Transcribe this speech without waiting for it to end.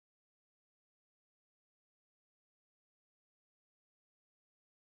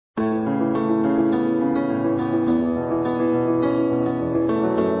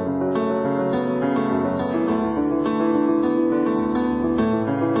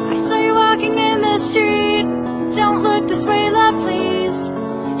Don't look this way, love, please.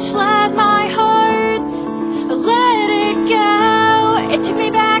 Just let my heart let it go. It took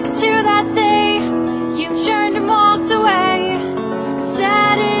me back to that day you turned and walked away and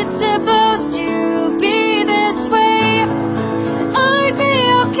said it's supposed to be this way. I'd be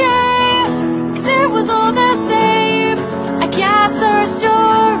okay, 'cause it was all the same. I guess our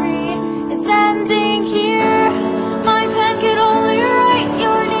story is ending here. My pen could only write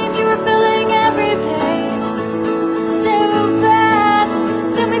your name. You were filling every page so fast,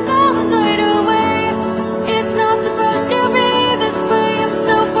 then we fell and died away. It's not supposed to be this way. I'm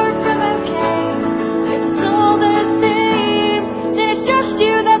so far from okay. If it's all the same, then it's just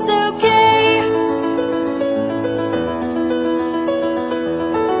you that's okay.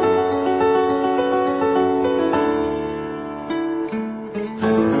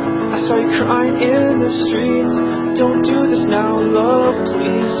 I saw you crying in the streets. Don't do this now, love,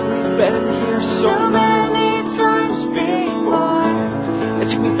 please. We've been here so many times before. It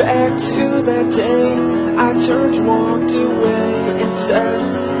took me back to that day I turned and walked away and said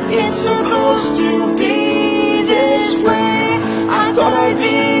it's supposed to be this way. I thought I'd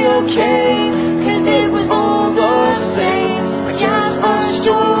be okay, 'cause it was all the same. I guess our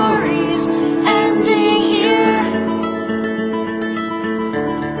story's ending here.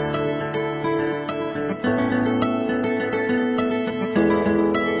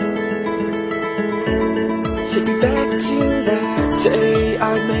 Take me back to that day,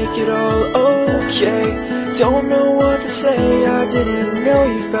 I'd make it all okay. Don't know what to say, I didn't know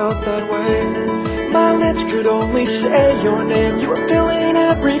you felt that way. My lips could only say your name. You were filling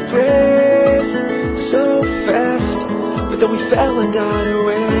every phrase so fast, but then we fell and died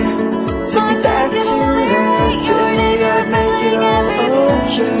away. Take me back to that day, I'd make it all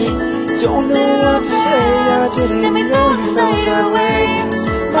okay. Don't know what to say, I didn't know you felt that way.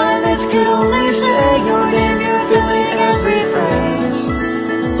 My lips could only say your name. You're filling every phrase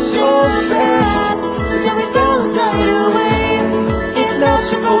so fast, but then we fell and died away. It's not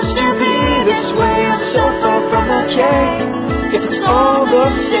supposed to be this way. I'm so far from okay. If it's all the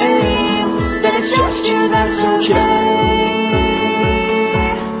same, then it's just you that's okay.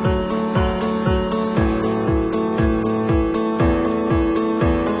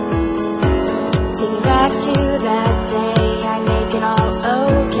 Back to that day, I make it all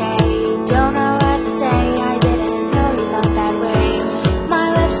okay. Don't know what to say, I didn't know you felt that way. My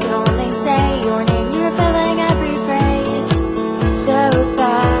lips could only say your name. You were filling every phrase so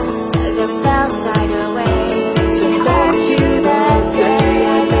fast, then we fell and died away. Take me back to that day,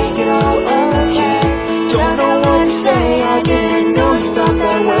 I make it all okay. Don't know what to say, I didn't know you felt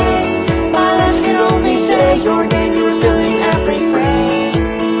that way. My lips could only say your name. You were filling every phrase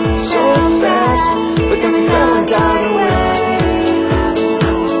so fast, but then we fell and died away.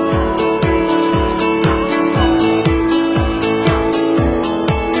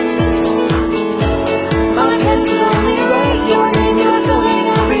 My pen could only write your name. You were filling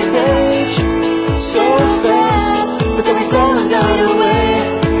every page so fast, but then we fell and died away.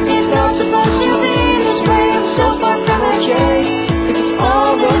 It's not supposed to be this way. I'm so far from okay. If it's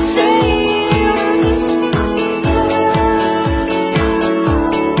all the same,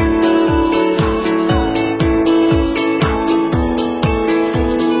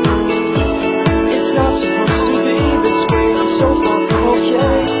 so far from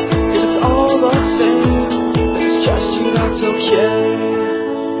okay. If it's all the same,